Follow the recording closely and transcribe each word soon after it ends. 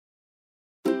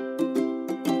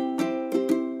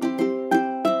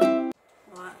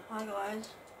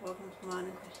mine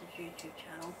and Chris's YouTube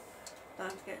channel.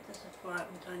 Don't forget to subscribe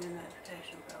and turn your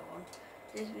notification bell on.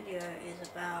 This video is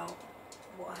about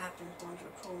what happens once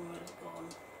your trauma is gone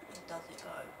and does it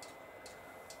go?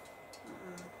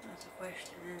 That's a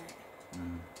question, isn't it?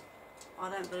 I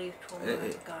don't believe trauma ever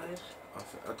goes.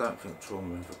 I don't think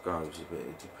trauma ever goes, but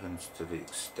it depends to the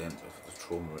extent of the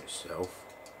trauma itself.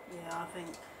 Yeah, I think...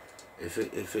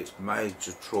 If it's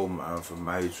major trauma over a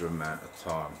major amount of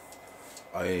time,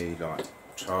 i.e. like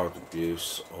child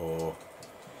abuse or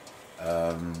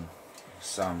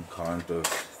some kind of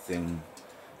thing,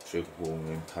 trigger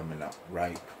warning coming up,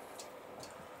 rape,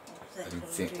 and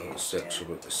think like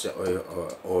sexual,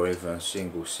 or even a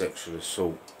single sexual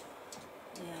assault,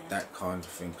 that kind of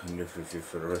thing can live with you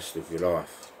for the rest of your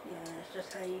life. Yeah, it's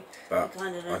just how you, but you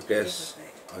kind of don't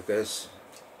I guess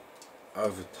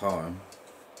over time,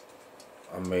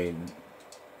 I mean,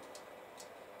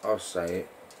 I'll say it,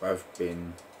 both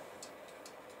been,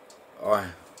 I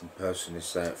can personally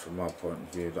say it from my point of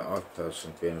view that I've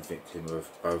personally been a victim of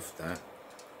both that.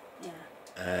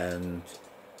 Yeah. And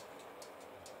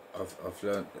I've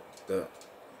learnt that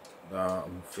now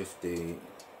I'm 50,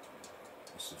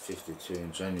 it's 52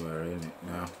 in January, isn't it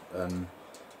now? And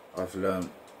I've learnt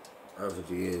over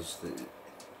the years that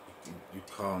you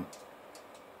can't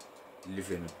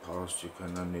live in the past, you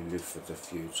can only live for the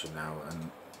future now, and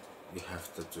you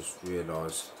have to just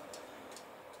realise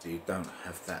that you don't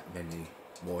have that many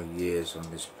more years on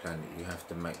this planet. You have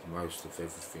to make the most of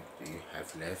everything that you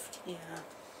have left. Yeah.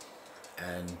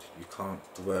 And you can't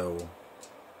dwell,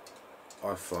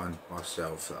 I find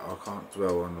myself that I can't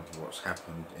dwell on what's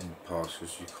happened in the past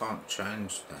because you can't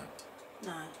change that.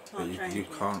 No, but you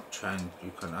can't change,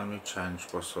 you can only change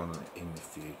what's on in the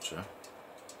future.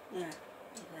 Yeah,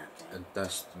 exactly. And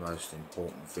that's the most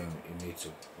important thing you need to,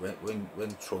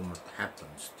 when trauma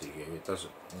happens to you, it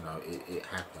doesn't, you know, it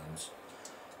happens,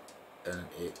 and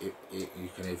you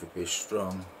can either be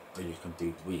strong or you can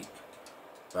be weak,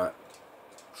 but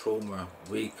trauma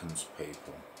weakens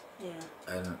people.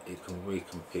 Yeah. And it can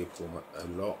weaken people a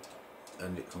lot,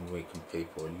 and it can weaken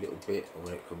people a little bit,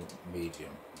 or it can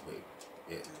medium weak.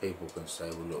 People can say,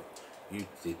 well look, you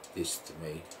did this to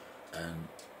me, and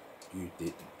you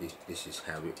did this is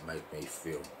how it made me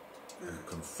feel, and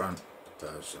confront the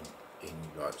person in,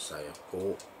 like, say, a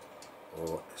court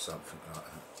or something like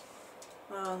that.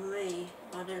 Well, me,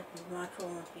 I lived with my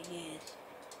trauma for years,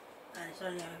 and it's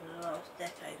only over the last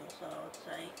decade or so, I'd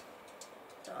say,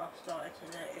 that I've started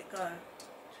to let it go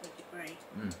to a degree.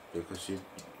 Because you,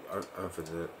 over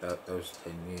those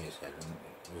 10 years, Helen,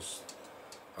 it was,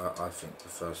 I think, the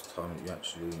first time that you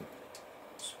actually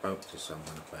spoke to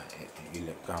someone about it, that you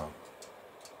let go.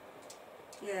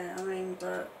 Yeah, I mean,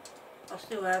 but I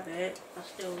still have it, I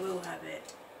still will have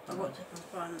it. I've got to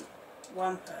confront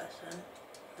one person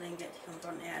and then get to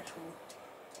confront the actual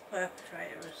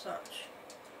perpetrator as such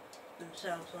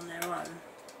themselves on their own,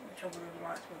 which I would have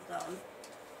liked to have done.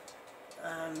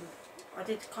 I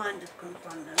did kind of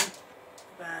confront them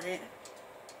about it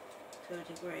to a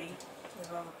degree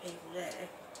with other people there,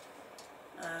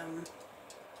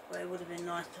 but it would have been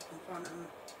nice to confront them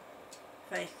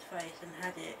face to face and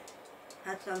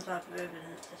had some type of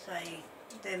evidence to say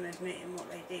them admitting what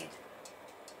they did.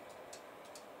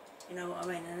 You know what I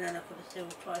mean? And then I could have still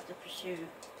tried to pursue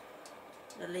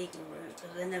the legal route,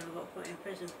 because they never got put in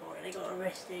prison for it. They got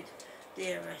arrested,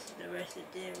 de-arrested, arrested,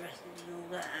 de-arrested and all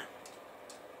that.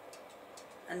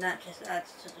 And that just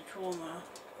adds to the trauma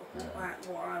of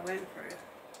what I went through.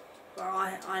 But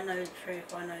I know the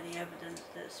truth, I know the evidence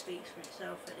that speaks for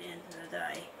itself at the end of the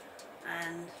day.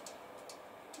 And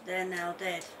they're now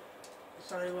dead.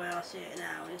 So the way I see it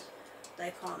now is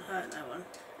they can't hurt no one.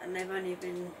 And they've only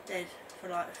been dead for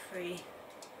like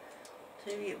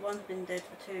 2 years. One's been dead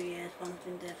for 2 years, one's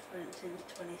been dead since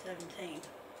 2017,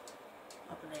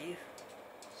 I believe.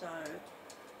 So,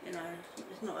 you know,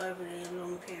 it's not overly a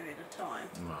long period of time.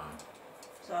 No.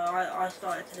 So I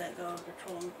started to let go of the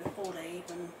trauma before they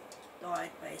even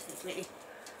died, basically.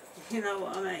 You know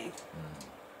what I mean?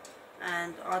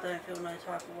 And I don't feel no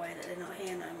type of way that they're not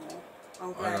here no more.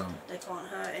 I'm glad they can't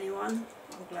hurt anyone.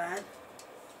 I'm glad.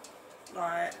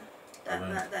 Like,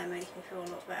 that makes me feel a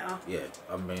lot better. Yeah,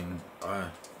 I mean,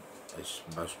 as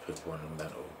most people on the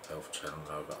mental health channel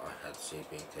know, that I had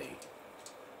CBT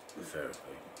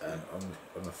therapy, and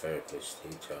on the therapist, he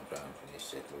turned around and he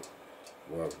said, look,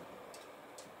 well,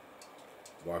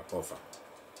 why bother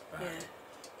about it?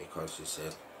 Because he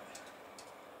said,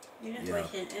 you're just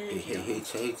wasting energy.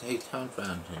 he turned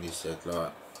around and he said,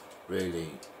 like,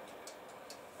 really,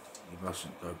 you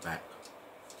mustn't go back.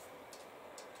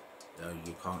 You know,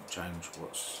 you can't change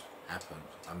what's happened.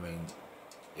 I mean,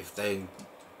 if they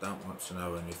don't want to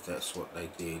know, and if that's what they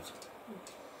did,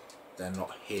 they're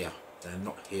not here. They're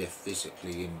not here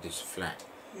physically in this flat,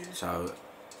 so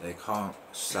they can't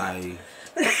say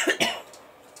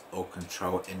or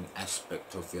control any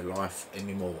aspect of your life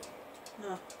anymore.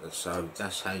 No. So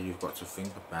that's how you've got to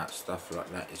think about stuff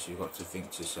like that. Is you've got to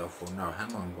think to yourself, well, no,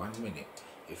 hang on 1 minute.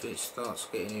 If it starts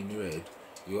getting in your head,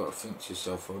 you got to think to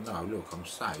yourself, well, no, look, I'm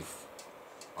safe.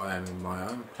 I am in my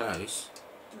own place.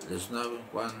 There's no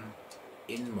one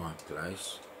in my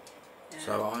place,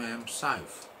 so I am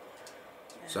safe.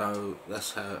 So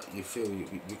that's how you feel.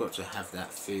 You've got to have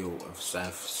that feel of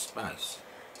safe space.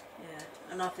 Yeah,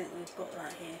 and I think we've got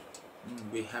that here.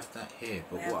 We have that here,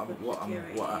 but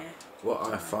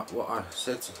what I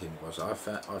said to him was I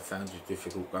found it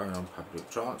difficult going on public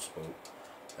transport,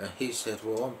 and he said,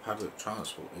 well, on public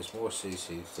transport there's more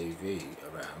CCTV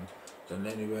around than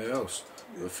anywhere else.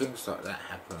 But things like that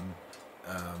happen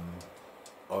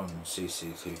on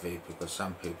CCTV because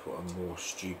some people are more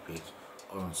stupid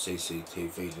on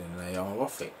CCTV than they are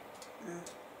off it.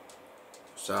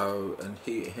 So, and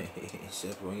he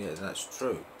said, well, yeah, that's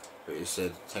true. But he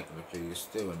said, technically, you're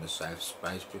still in a safe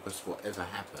space because whatever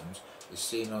happens is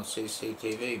seen on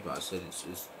CCTV. But I said,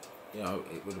 it's you know,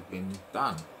 it would have been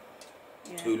done.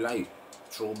 Too late.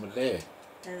 Trauma there.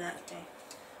 Exactly.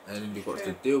 And then you've got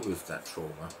to deal with that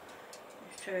trauma.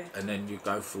 It's true. And then you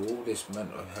go through all this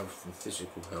mental health and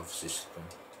physical health system.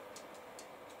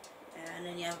 Yeah, and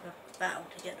then you have a battle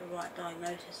to get the right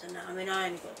diagnosis and that. I mean, I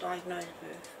only got diagnosed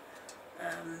with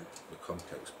the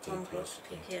complex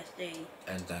PTSD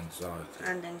and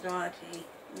anxiety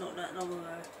not that long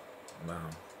ago. No.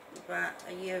 About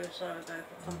a year or so ago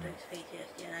for complex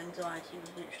PTSD, and anxiety was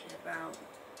literally about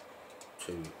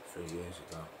 2-3 years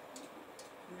ago.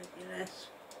 Maybe less.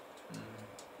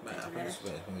 I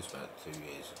think it's about 2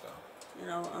 years ago. You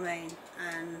know what I mean?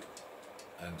 And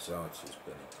anxiety's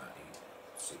been about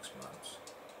 6 months.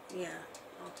 Yeah,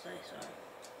 I'd say so.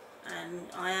 And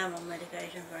I am on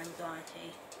medication for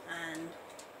anxiety, and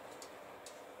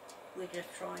we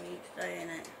just try each day in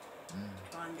it,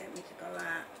 try and get me to go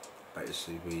out.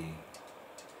 Basically,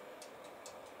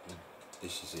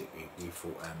 this is it. We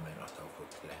thought our mental health would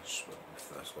clash when we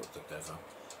first got together.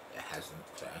 It hasn't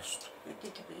clashed. It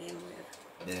did to begin with.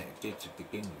 Yeah, it did to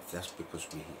begin with. That's because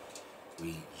we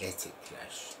let it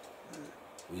clash.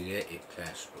 We let it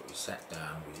clash, but we sat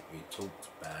down, we talked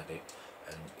about it,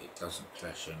 and it doesn't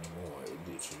clash anymore. It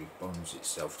literally bonds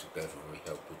itself together and we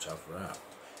help each other out.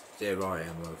 There I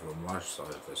am over on my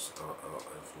side of the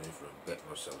river and get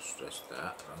myself stressed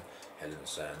out, and Helen's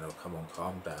saying, oh, come on,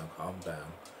 calm down.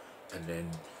 And then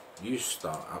you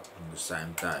start up on the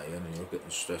same day and then you're getting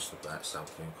stressed about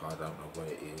something, I don't know what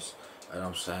it is. And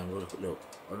I'm saying, well, look,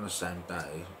 on the same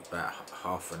day, about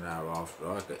half an hour after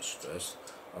I get stressed,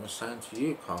 I'm saying to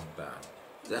you, calm down.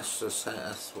 That's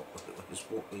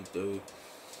what we do.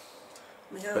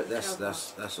 But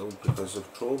that's all because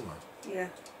of trauma. Yeah,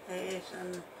 it is,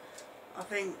 and I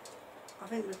think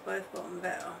we've both gotten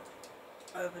better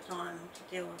over time to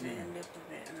deal with it and live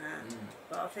with it and that.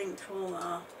 But I think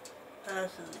trauma,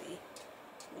 personally,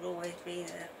 will always be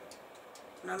there,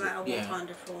 no matter what kind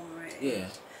of trauma it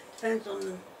is. Depends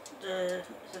on the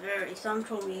severity. Some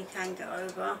trauma you can get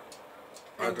over,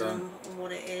 depending on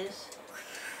what it is.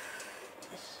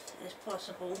 It's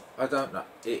possible. I don't know.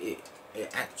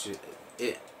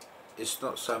 It's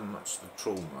not so much the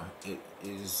trauma.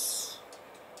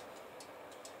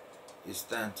 It's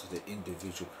down to the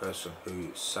individual person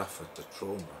who suffered the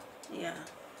trauma. Yeah.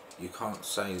 You can't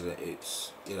say that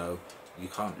it's, you know, you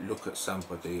can't look at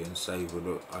somebody and say, well,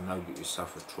 look, I know that you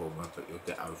suffered trauma, but you'll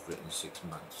get over it in 6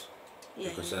 months. Yeah,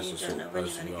 because that's you the sort don't know of when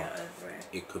you're person going you to are. get over it.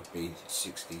 It could be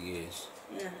 60 years.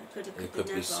 Yeah, it could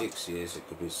be 6 years, it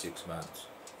could be 6 months.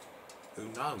 Who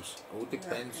knows? All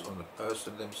depends on the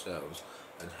person themselves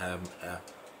and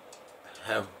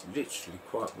how literally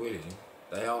quite willing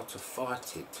they are to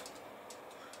fight it.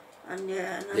 And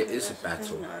yeah, it is a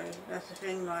battle. That's the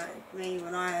thing, like me,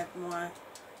 when I had my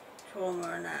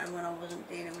trauma and that, and when I wasn't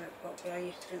dealing with it properly, I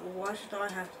used to think, well, why should I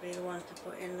have to be the one to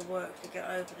put in the work to get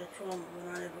over the trauma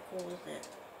when I never caused it?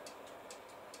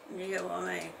 And you get what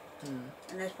I mean?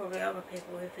 And there's probably other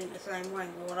people who think the same way.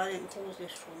 Well, I didn't cause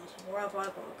this trauma, so why have I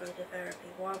got to go to therapy?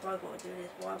 Why have I got to do this?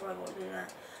 Why have I got to do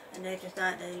that? And they're just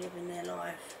out there living their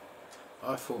life.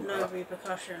 I thought no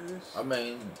repercussions. I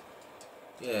mean,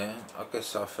 yeah, I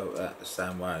guess I felt that the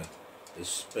same way,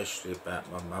 especially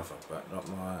about my mother, but not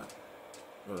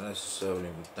necessarily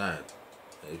my dad.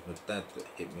 It was my dad that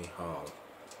hit me hard,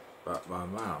 but my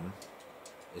mum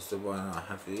is the one I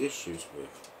have the issues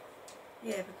with.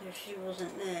 Yeah, because she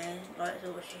wasn't there like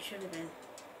what she should have been.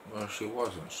 Well, she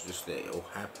wasn't. She just let it all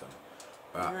happen.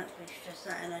 But Exactly, she's just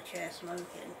sat in a chair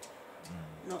smoking,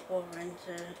 not bothering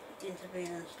to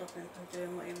intervene and stop him from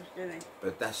doing what he was doing.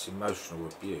 but that's emotional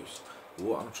abuse.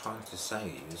 What I'm trying to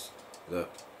say is that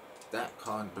that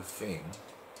kind of thing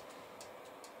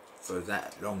for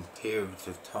that long period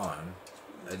of time,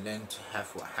 and then to have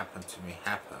what happened to me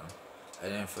happen,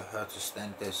 and then for her to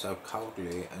stand there so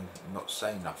coldly and not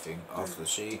say nothing after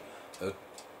she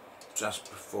just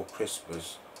before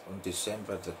Christmas on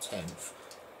December the 10th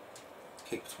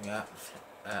kicked me out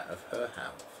of her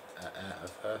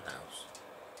house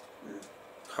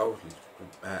coldly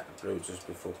out of the blue just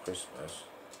before Christmas.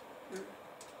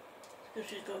 Because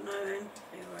she's got no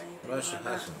empathy or anything No, she like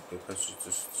hasn't, because she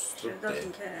just She stood there.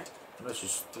 doesn't care. No, she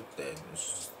stood there and it's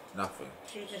just nothing.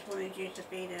 She just wanted you to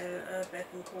be there, beck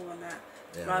and call and that.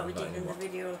 Yeah, Like no, we not did in the anymore.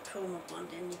 video of trauma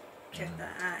bonding. Check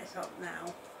that out, it's up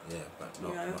now. Yeah, but not,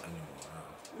 You know? not anymore,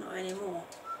 no. Not anymore.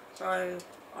 So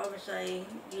I would say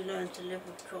you learn to live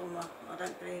with trauma. I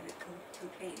don't believe it can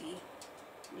completely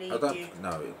leave you.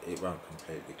 No, it won't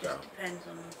completely It go. just depends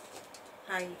on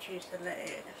how you choose to let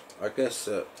it. I guess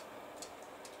that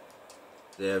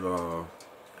there are,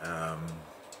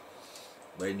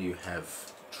 when you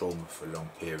have trauma for long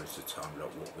periods of time,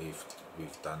 like what we've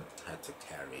had to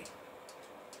carry,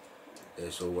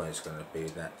 there's always going to be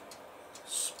that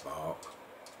spark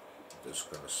that's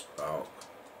going to spark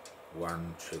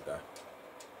one trigger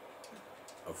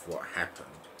of what happened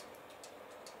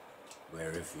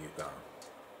wherever you go.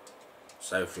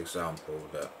 So for example,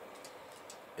 that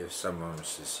if someone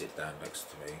was to sit down next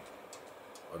to me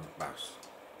on the bus,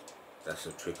 that's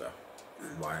a trigger.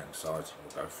 My anxiety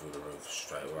will go through the roof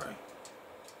straight away.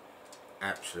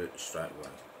 Absolutely straight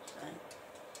away.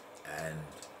 And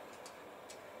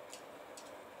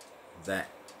that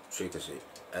triggers it.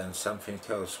 And something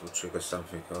else will trigger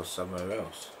something else somewhere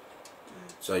else.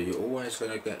 So you're always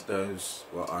going to get those,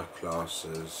 what I class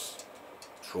as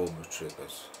trauma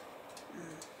triggers.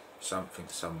 Something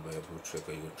somewhere will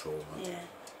trigger your trauma. Yeah.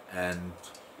 And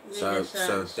Hearing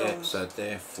so certain songs.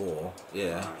 therefore,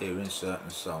 yeah, Right. hearing certain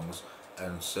songs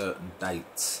and certain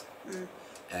dates,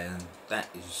 and that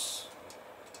is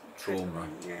trauma.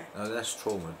 Yeah. No, that's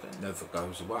trauma that never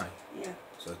goes away. Yeah.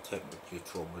 So technically,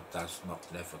 trauma does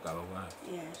not never go away.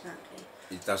 Yeah, exactly.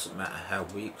 It doesn't matter how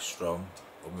weak, strong,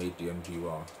 or medium you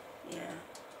are. Yeah.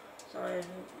 So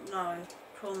no,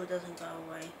 trauma doesn't go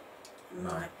away, in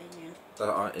No. my opinion.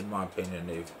 In my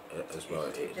opinion, as well,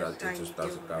 It's it just how you just deal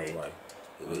doesn't with go it away.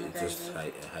 on a It's just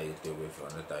daily. how you deal with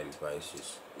it on a daily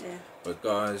basis. Yeah. But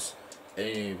guys,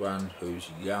 anyone who's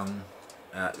young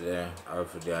out there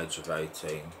over the age of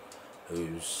 18,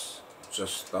 who's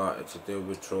just started to deal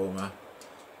with trauma,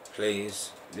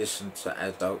 please listen to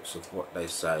adults of what they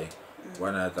say.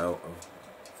 One adult of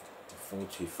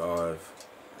 45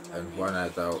 and one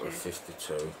adult of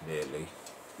 52, nearly.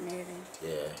 Nearly.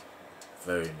 Yeah,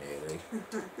 very nearly.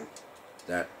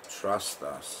 That trust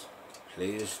us.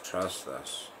 Please trust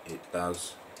us. It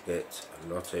does get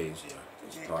a lot easier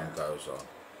as Yeah, it time does. goes on.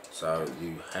 So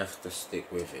you have to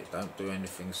stick with it. Don't do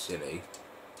anything silly,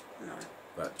 No.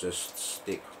 but just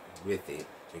stick with it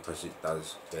because it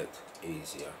does get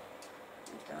easier.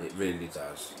 It does. It really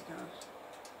does. It does.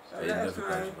 So It let us never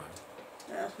goes know. away.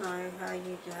 Let us know how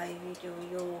you deal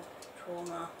with your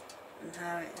trauma and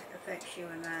how it affects you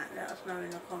and that. Let us know in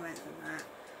the comments and that.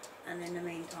 And in the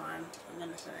meantime, I'm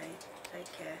going to say,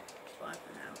 take care. Bye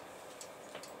for now.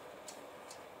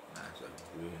 That's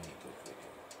a really good video.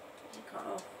 Is it cut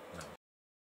off?